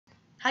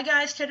Hi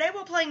guys, today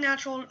we're playing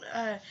Natural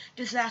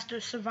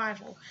Disaster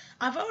Survival.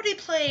 I've already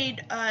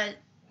played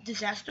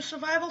Disaster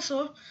Survival,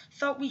 so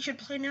thought we should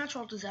play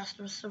Natural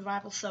Disaster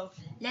Survival, so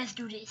let's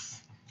do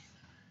this.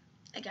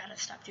 I gotta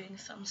stop doing the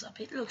thumbs up,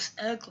 it looks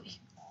ugly.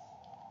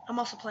 I'm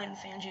also playing with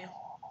Anju.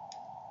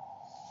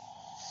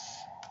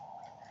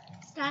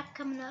 Stop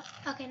coming up.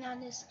 Okay, now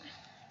it is.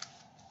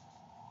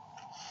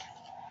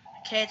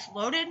 Okay, it's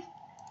loaded.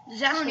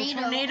 Disaster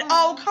Tornado.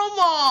 Oh, come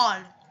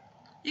on!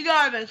 You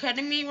gotta be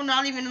kidding me, we're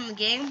not even in the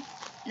game.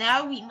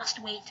 Now we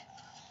must wait.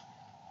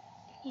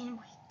 And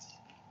wait.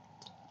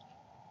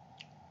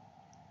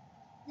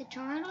 The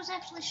tornado's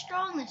actually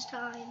strong this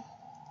time.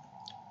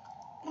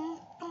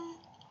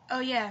 Oh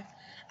yeah,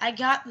 I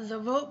got the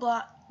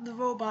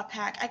robot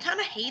pack. I kind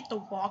of hate the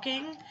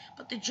walking,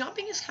 but the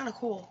jumping is kind of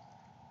cool.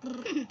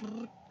 You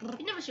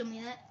never showed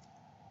me that.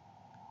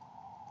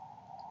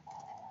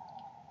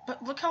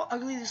 But look how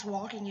ugly this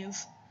walking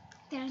is.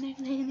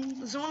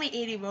 There's only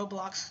 80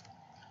 Roblox.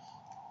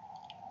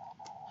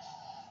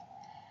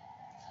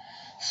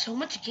 So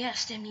much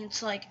guest. I mean,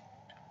 it's like,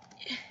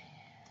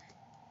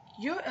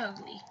 you're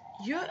ugly.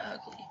 You're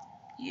ugly.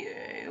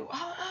 You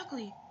are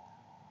ugly.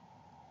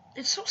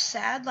 It's so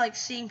sad, like,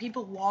 seeing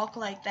people walk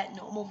like that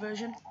normal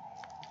version.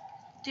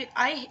 Dude,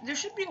 there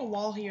should be a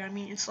wall here. I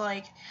mean, it's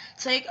like,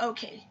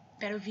 okay,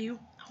 better view.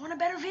 I want a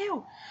better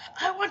view.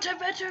 I want a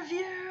better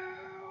view.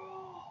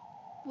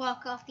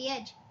 Walk off the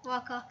edge.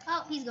 Walk off.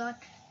 Oh, he's gone.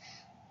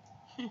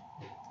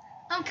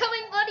 I'm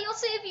coming, buddy. I'll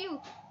save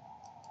you.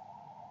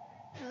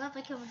 I love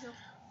I kill myself.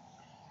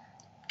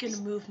 Gonna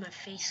move my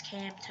face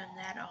cam. Turn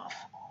that off.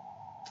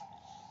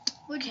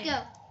 Where'd you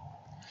go?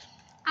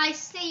 I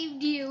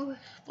saved you.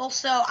 Well,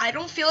 so I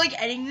don't feel like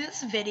editing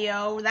this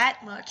video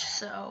that much,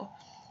 so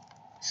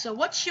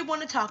what you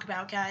want to talk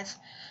about, guys?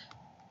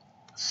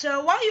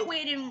 So while you're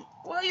waiting,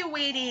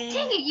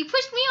 Dang it, you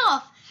pushed me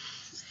off.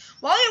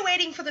 While you're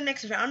waiting for the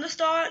next round to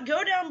start,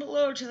 go down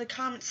below to the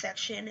comment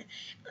section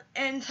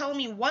and tell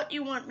me what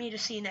you want me to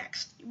see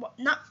next.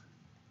 Not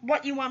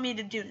what you want me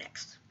to do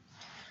next.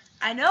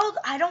 I know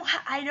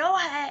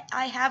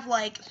I have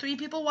like 3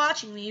 people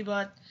watching me,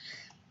 but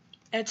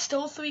it's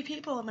still 3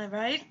 people, am I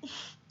right?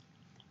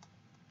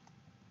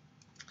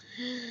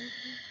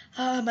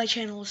 My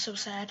channel is so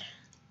sad.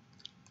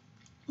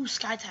 Ooh,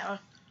 Sky Tower.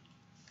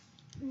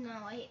 No,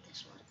 I hate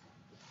this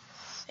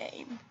one.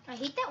 Same. I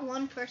hate that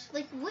one person.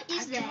 Like, what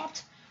is that? I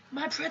dropped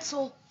my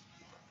pretzel.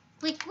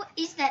 Like, what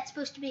is that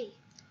supposed to be?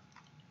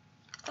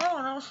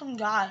 Oh, that was some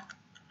guy.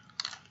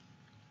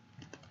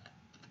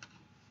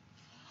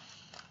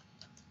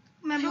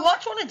 If you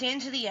watch one of Dan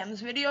to the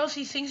M's videos,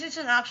 he thinks it's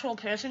an actual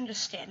person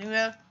just standing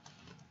there.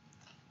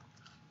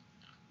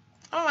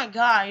 Oh my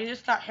god, you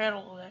just got hit a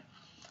little bit.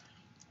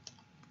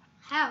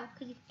 How?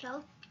 Could you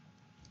tell?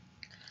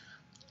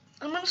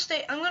 I'm gonna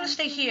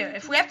stay here.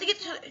 If we have to get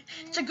to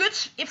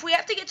if we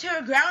have to get to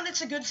the ground,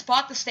 it's a good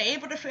spot to stay,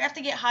 but if we have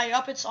to get high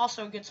up, it's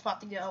also a good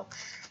spot to go.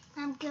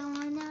 I'm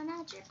going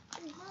on a trip.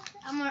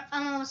 I'm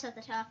almost at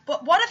the top.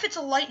 But what if it's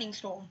a lightning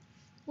storm?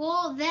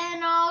 Well,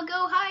 then I'll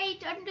go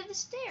hide under the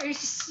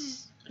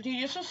stairs. Dude,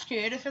 you're so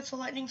scared if it's a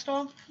lightning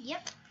storm?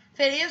 Yep. If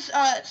it is,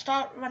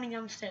 start running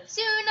downstairs.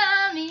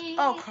 Tsunami!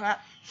 Oh,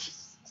 crap.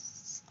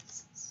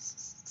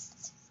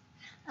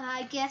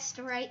 I guessed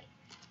right.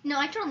 No,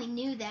 I totally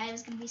knew that it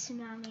was going to be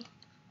tsunami.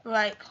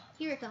 Right.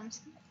 Here it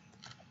comes.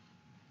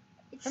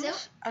 It's the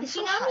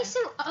tsunami's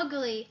so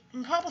ugly.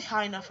 I'm probably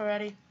high enough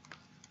already.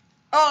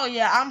 Oh,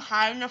 yeah, I'm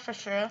high enough for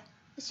sure.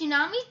 The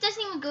tsunami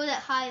doesn't even go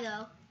that high,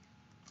 though.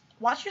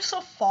 Watch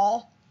yourself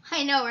fall.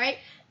 I know, right?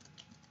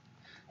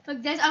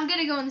 Look, I'm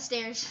gonna go on the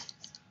stairs.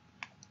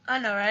 I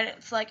know, right?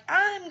 It's like,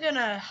 I'm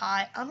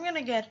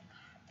gonna get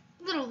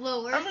a little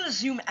lower. I'm gonna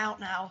zoom out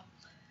now.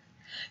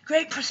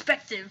 Great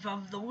perspective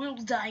of the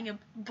world dying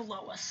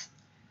below us.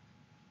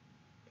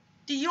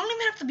 Dude, you don't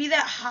even have to be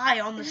that high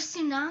on the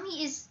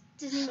tsunami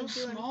doesn't even do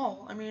anything.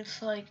 Small. I mean,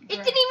 it's like... It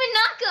didn't even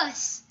knock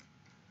us.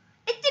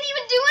 It didn't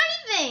even do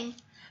anything.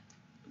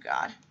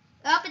 God.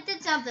 Oh, it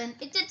did something.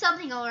 It did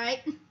something, all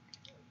right.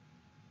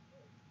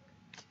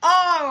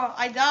 Oh,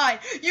 I died.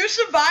 You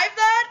survived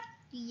that?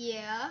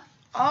 Yeah.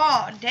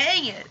 Oh,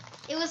 dang it.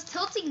 It was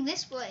tilting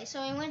this way,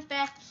 so I went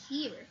back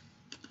here.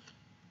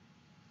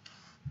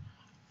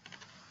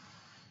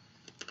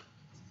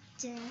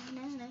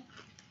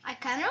 I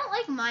kind of don't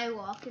like my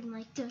walk and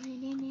like.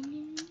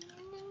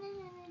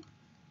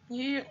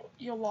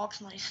 Your walk's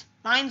nice.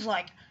 Mine's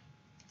like.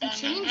 They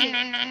change it.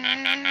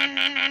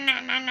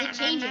 They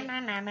change it.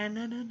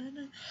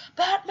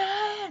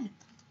 Batman.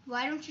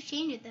 Why don't you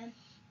change it then?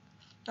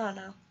 I don't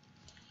know.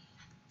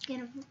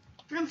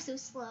 But I'm so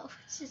slow.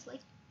 It's just like.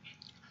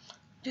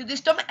 Dude, this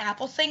dumb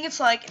apple thing, it's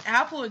like an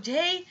apple a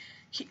day.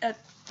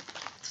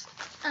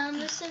 I'm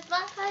a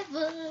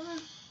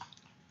survivor.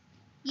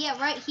 Yeah,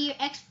 right here,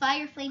 X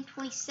Fireflame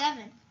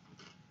 27.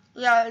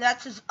 Yeah,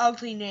 that's his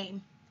ugly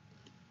name.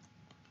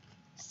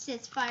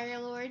 Says Fire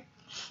Lord.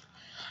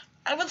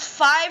 I was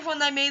 5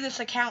 when I made this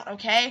account,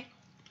 okay?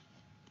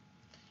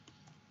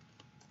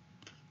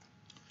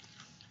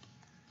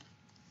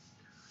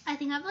 I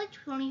think I'm like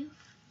 20.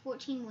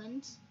 14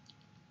 wins.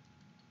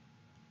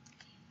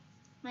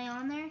 Am I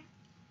on there?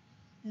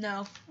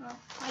 No, Oh,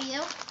 are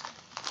you?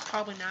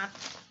 probably not.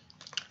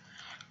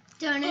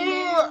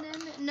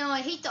 No,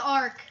 I hate the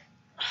arc.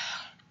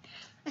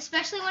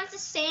 Especially when it's a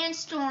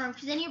sandstorm,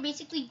 because then you're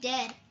basically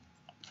dead.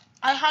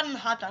 I had in the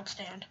hot dog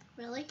stand.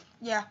 Really?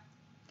 Yeah.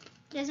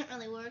 It doesn't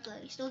really work, though.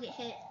 You still get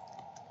hit.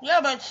 Yeah,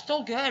 but it's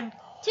still good.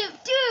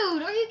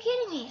 Dude, are you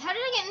kidding me? How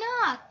did I get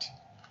knocked?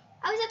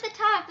 I was at the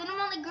top, then I'm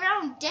on the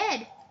ground,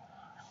 dead.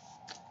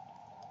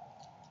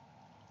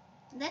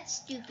 That's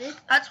stupid.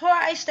 That's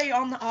why I stay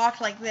on the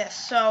arc like this.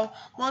 So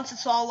once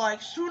it's all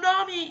like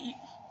tsunami,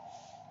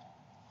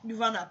 you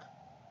run up.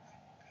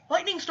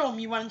 Lightning storm,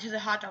 you run into the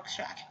hot dog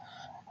shack.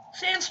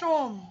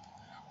 Sandstorm,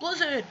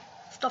 blizzard,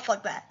 stuff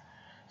like that.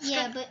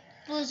 Yeah, but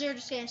blizzard or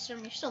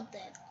sandstorm, you're still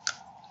dead.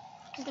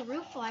 Because the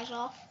roof flies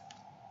off.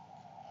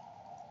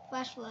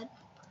 Flash flood.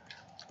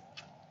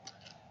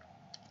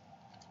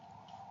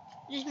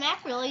 This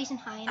map really isn't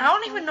high enough. I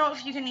don't even know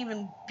if you can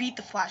even beat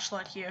the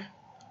flashlight here.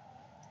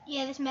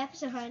 Yeah, this map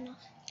isn't high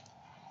enough.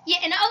 Yeah,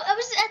 and I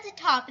was at the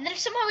top, and then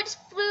somehow I just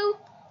flew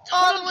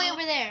all the way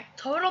over there.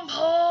 Totem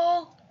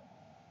pole.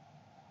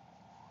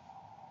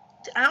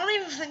 I don't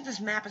even think this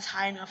map is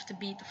high enough to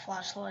beat the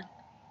flashlight.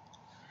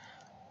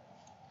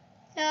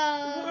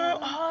 We're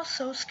all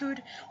so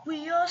screwed.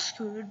 We are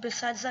screwed.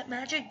 Besides that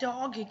magic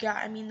dog you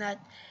got, that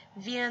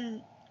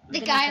the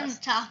guy on the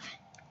top.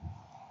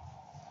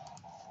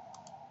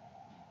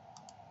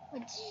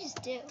 What did you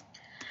just do?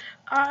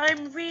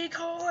 I'm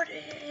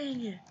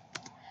recording.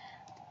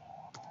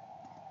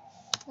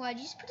 Why'd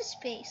you just put a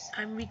space?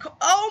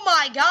 Oh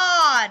my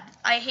god!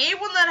 I hate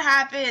when that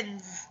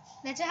happens.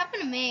 That's what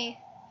happened to me.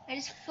 I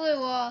just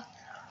flew off.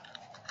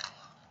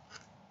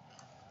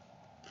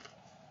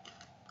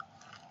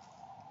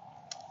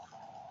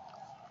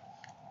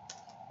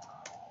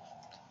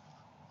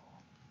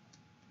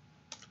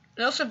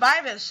 No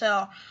survivors,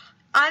 so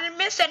I didn't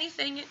miss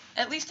anything.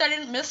 At least I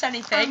didn't miss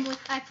anything.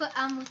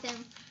 I'm with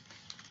him.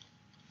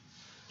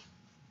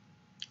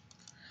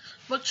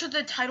 What should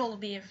the title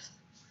be of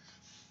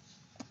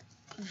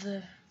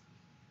the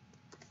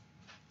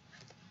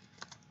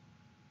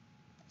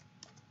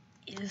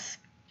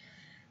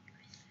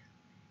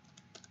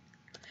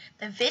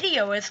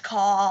video is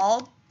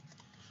called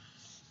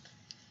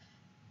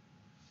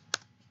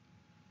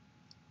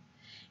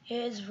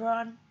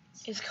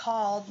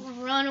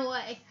Run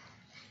Away.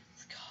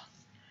 It's called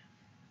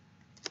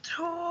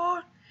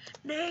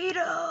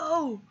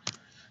Tornado.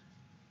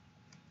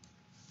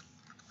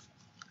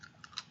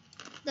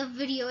 The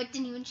video, it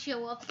didn't even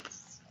show up.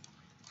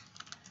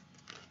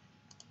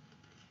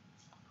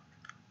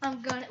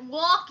 I'm gonna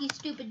walk, you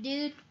stupid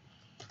dude.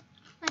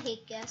 I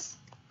hate Guess.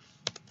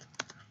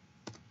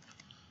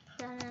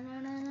 Are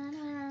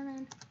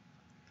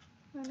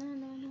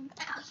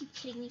you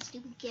kidding me,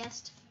 stupid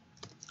guest?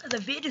 The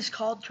vid is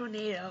called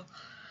Tornado.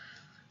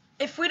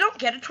 If we don't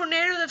get a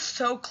tornado, that's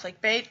so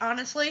clickbait,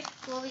 honestly.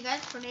 Well, we got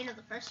a tornado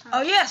the first time.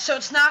 Oh yeah, so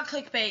it's not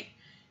clickbait.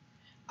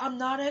 I'm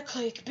not a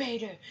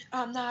clickbaiter.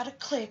 I'm not a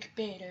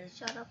clickbaiter.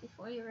 Shut up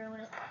before you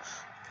ruin it.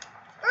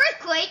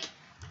 Earthquake!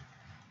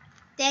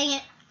 Dang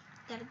it.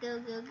 Gotta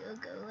go.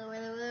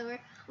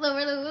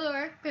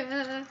 Lower.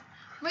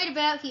 Right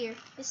about here.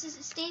 This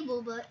isn't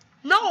stable, but...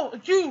 No,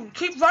 dude,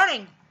 keep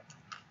running.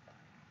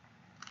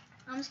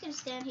 I'm just gonna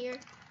stand here.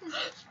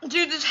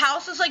 Dude, this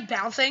house is like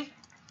bouncing.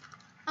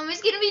 I'm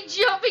just gonna be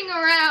jumping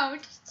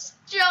around. Just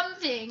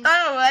jumping.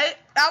 I know, right?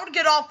 I would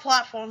get off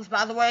platforms,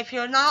 by the way. If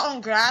you're not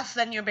on grass,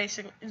 then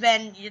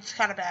it's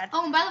kind of bad.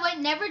 Oh, and by the way,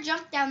 never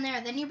jump down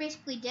there. Then you're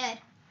basically dead.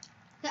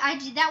 I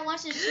did that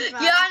once to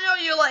survive. Yeah, I know,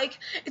 you're like,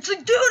 it's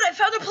like, dude, I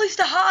found a place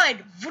to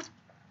hide.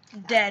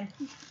 Dead.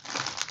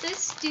 That's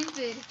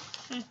stupid.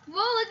 Whoa,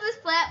 look at this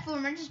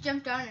platform. I just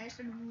jumped on it. I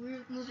started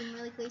moving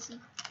really crazy.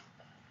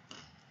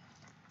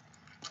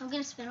 I'm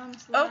gonna spin on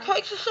this line.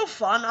 Earthquakes are so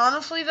fun,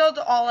 honestly, though.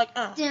 They're all like,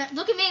 Yeah,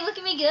 look at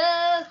me,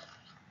 go.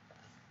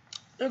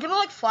 They're gonna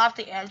like fly off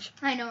the edge.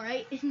 I know,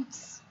 right?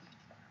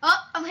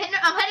 Oh, I'm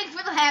heading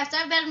for the house.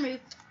 I better move.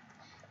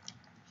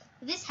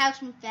 This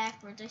house moved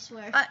backwards, I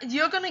swear.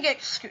 You're gonna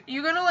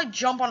like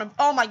jump on a,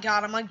 oh my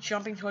god, I'm like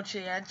jumping towards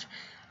the edge.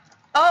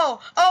 Oh,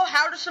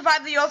 how to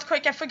survive the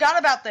earthquake. I forgot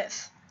about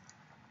this.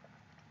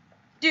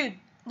 Dude,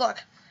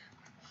 look.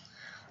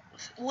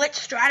 Lit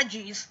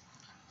strategies.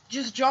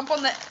 Just jump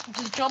on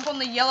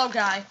the yellow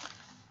guy.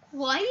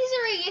 Why is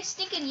there a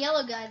stinking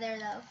yellow guy there,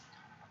 though?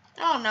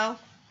 I don't know.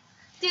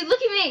 Dude,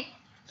 look at me.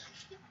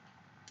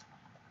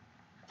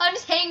 I'm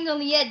just hanging on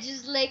the edge,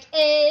 just like,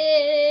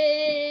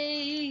 hey.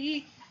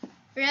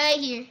 Right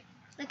here.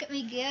 Look at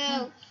me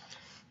go.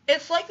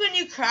 It's like when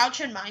you crouch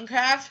in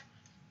Minecraft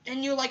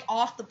and you're like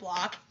off the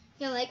block.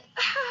 You're like,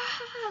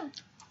 ah.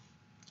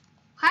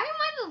 Why am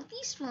I the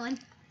least one?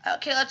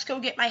 Okay, let's go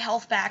get my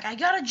health back. I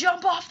gotta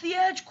jump off the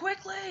edge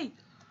quickly.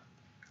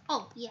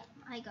 Oh, yeah,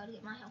 I gotta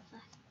get my health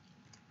back.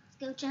 Let's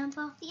go jump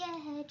off the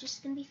edge. It's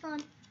gonna be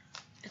fun.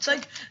 It's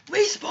like,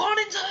 respawn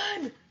in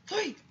time.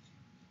 3.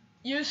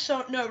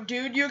 No,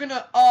 dude, you're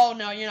gonna, oh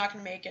no, you're not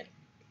gonna make it.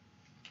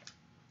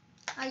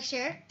 Are you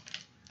sure?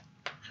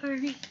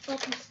 Hurry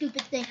up, you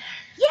stupid thing.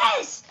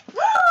 Yes!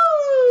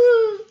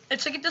 Woo!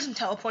 It's like it doesn't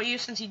teleport you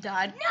since you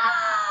died.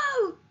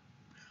 No!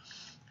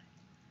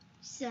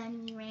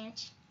 Sunny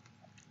Ranch.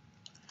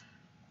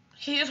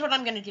 Here's what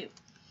I'm gonna do.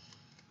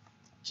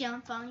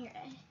 Jump on your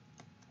head.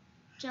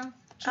 Jump.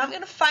 I'm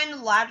gonna find the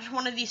ladder to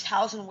one of these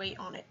towers and wait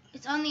on it.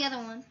 It's on the other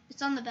one.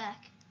 It's on the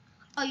back.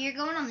 Oh, you're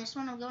going on this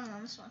one. I'm going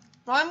on this one.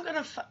 Well, I'm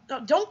gonna. No,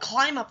 don't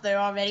climb up there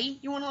already.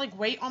 You wanna like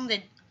wait on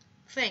the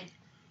thing.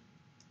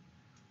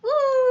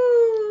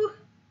 Woo!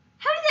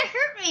 How did that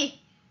hurt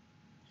me?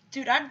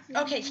 Dude,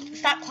 okay.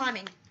 Stop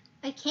climbing.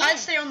 I can't. I'd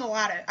stay on the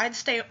ladder. I'd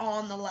stay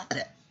on the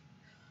ladder.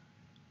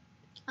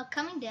 I'm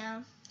coming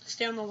down.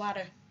 Stay on the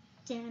ladder.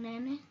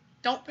 Down.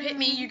 Don't hit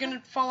me. You're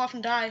gonna fall off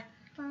and die.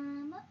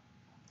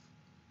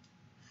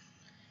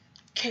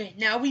 Okay,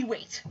 now we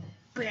wait.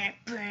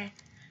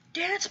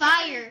 Dance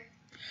Fire.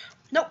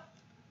 Nope.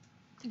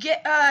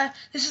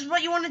 This is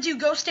what you want to do.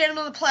 Go stand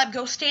on the pleb.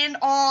 Go stand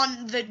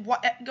on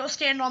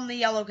the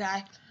yellow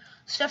guy.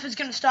 Stuff is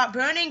gonna stop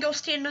burning. Go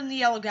stand on the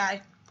yellow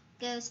guy.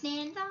 Go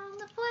stand on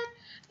the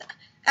flip.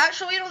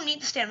 Actually, you don't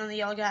need to stand on the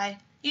yellow guy.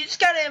 You just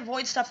gotta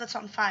avoid stuff that's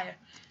on fire.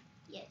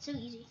 Yeah, it's so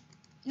easy.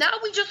 Now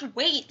we just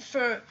wait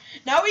for.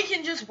 Now we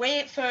can just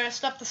wait for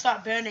stuff to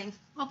stop burning.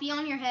 I'll be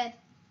on your head.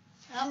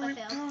 Oh, I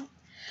failed.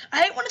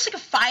 I hate when it's like a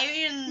fire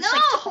in this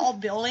like tall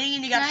building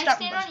and you gotta stop.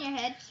 Can I stand on your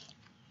head?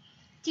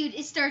 Dude,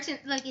 it starts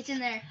like it's in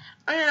there.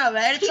 I know,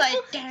 right? It's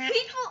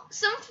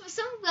some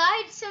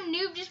guy, some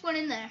noob just went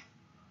in there.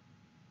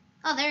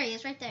 Oh, there he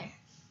is, right there.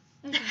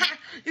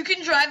 You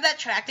can drive that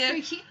tractor.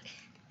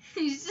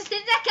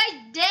 That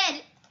guy's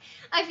dead.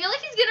 I feel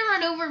like he's gonna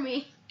run over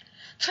me.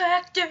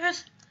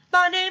 Tractors,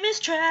 my name is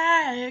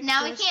Tractors.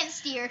 Now I can't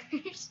steer.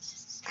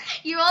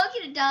 You're all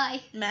gonna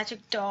die.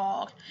 Magic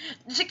dog.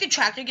 It's like the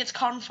tractor gets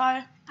caught on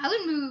fire. I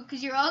would move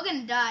because you're all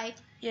gonna die.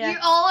 Yeah. You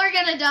all are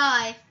gonna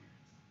die.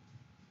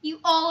 You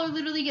all are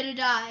literally gonna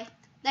die.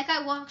 That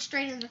guy walked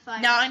straight into the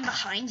fire. Now I'm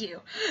behind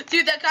you.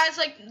 Dude, that guy's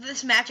like,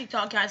 this magic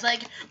dog guy's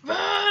like,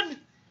 run!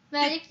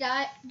 Magic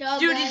dog.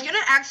 Dude, he's gonna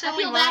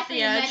accidentally run off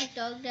the edge. Magic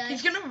dog died.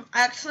 He's gonna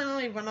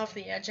accidentally run off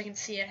the edge. I can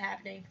see it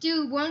happening.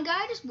 Dude, one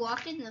guy just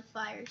walked into the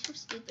fire. So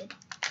stupid.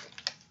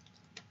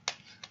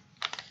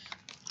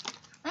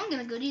 I'm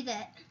gonna go do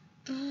that.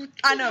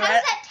 I know, How right?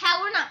 is that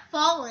tower not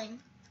falling?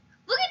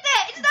 Look at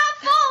that! It's not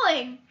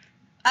falling!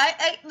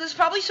 There's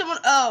probably someone,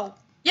 oh.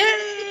 Yay!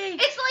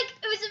 It's like,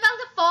 it was about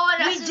to fall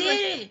and We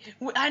did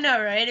it! I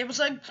know, right? It was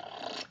like,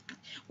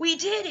 we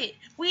did it!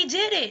 We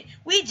did it!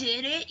 We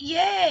did it!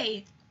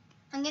 Yay!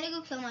 I'm gonna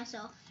go kill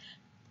myself.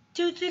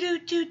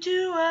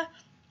 Dora.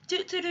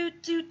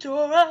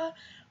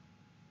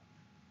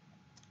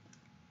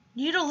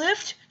 Need a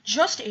lift?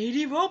 Just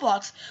 80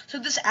 Robux. So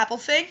this apple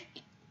thing,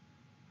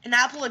 an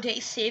apple a day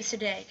saves a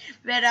day.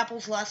 Red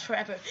apples last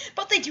forever.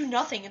 But they do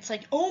nothing. It's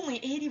like only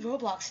 80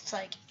 Robux. It's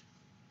like,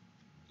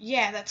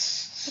 yeah, that's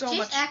so much.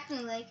 Just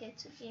acting like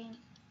it's a game.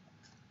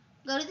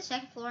 Go to the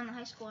second floor in the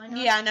high school. I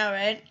know. Yeah, I know,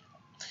 right?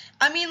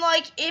 I mean,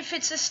 like, if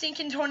it's a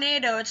stinking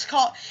tornado, it's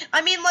called...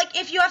 I mean, like,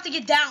 if you have to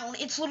get down,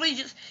 it's literally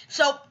just...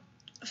 So,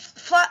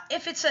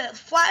 if it's a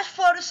flash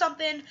flood or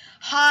something,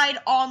 hide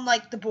on,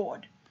 like, the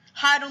board.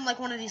 Hide on, like,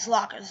 one of these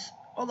lockers.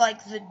 Or,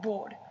 like, the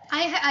board.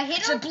 I hit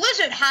It's a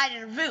blizzard, hide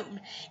in a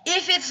room.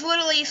 If it's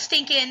literally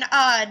stinking,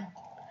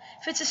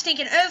 if it's a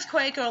stinking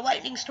earthquake or a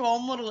lightning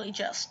storm, literally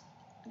just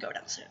go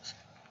downstairs.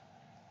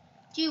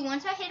 Dude,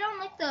 once I hit on,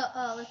 like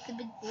the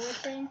big board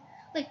thing,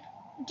 like,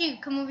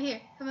 dude, come over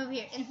here,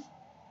 and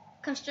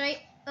come straight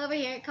over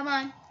here, come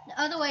on,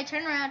 the other way,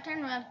 turn around.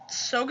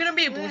 So gonna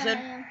be a blizzard.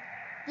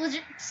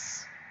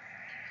 Blizzards.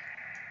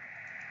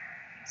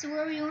 So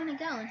where do you want to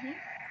go, in here?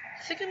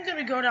 I think I'm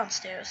gonna go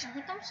downstairs. I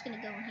think I'm just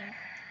gonna go in here.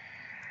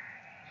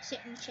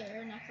 Sit in a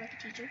chair and act like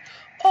a teacher.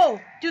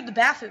 Oh, dude, the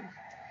bathroom.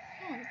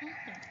 Yeah, the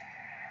bathroom.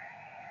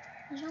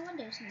 There's no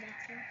windows in the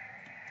bathroom.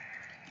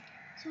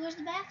 So where's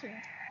the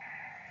bathroom?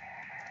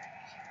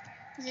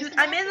 Dude,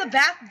 I'm in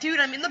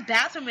the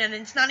bathroom and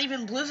it's not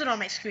even blizzard on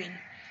my screen.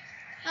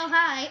 Oh,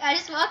 hi. I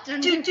just walked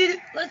on you.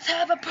 Dude, let's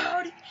have a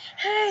party.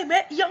 Hey,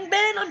 young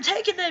man, I'm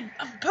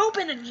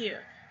pooping in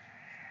here.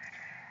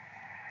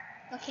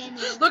 Okay,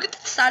 man. Look at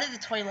the side of the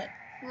toilet.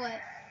 What?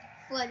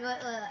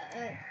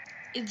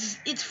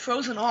 It's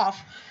frozen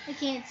off. I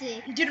can't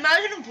see. Dude,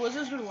 imagine if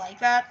blizzards were like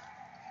that.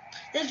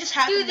 They just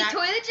happen. Dude, the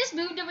toilet just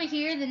moved over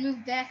here, then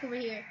moved back over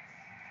here.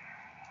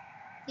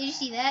 Did you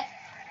see that?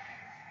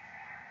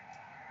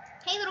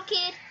 Hey, little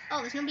kid.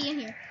 Oh, there's nobody in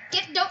here.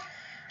 Don't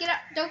get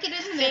in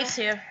the middle. Face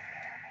here.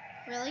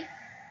 Really?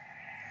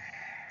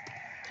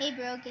 Hey,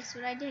 bro, guess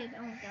what I did?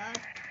 Oh, my God.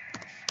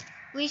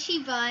 What did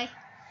she buy?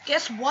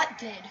 Guess what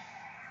did?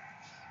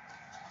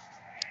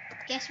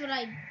 Guess what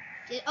I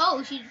did?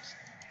 Oh, she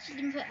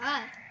didn't put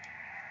I.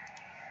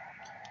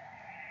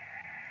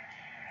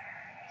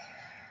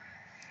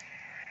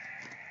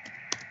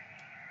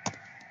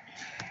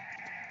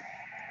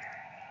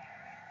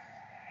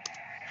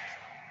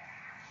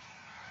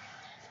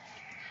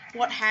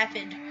 What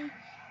happened?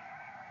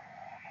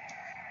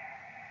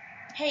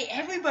 Hey,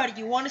 everybody,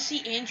 you want to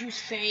see Andrew's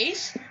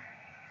face?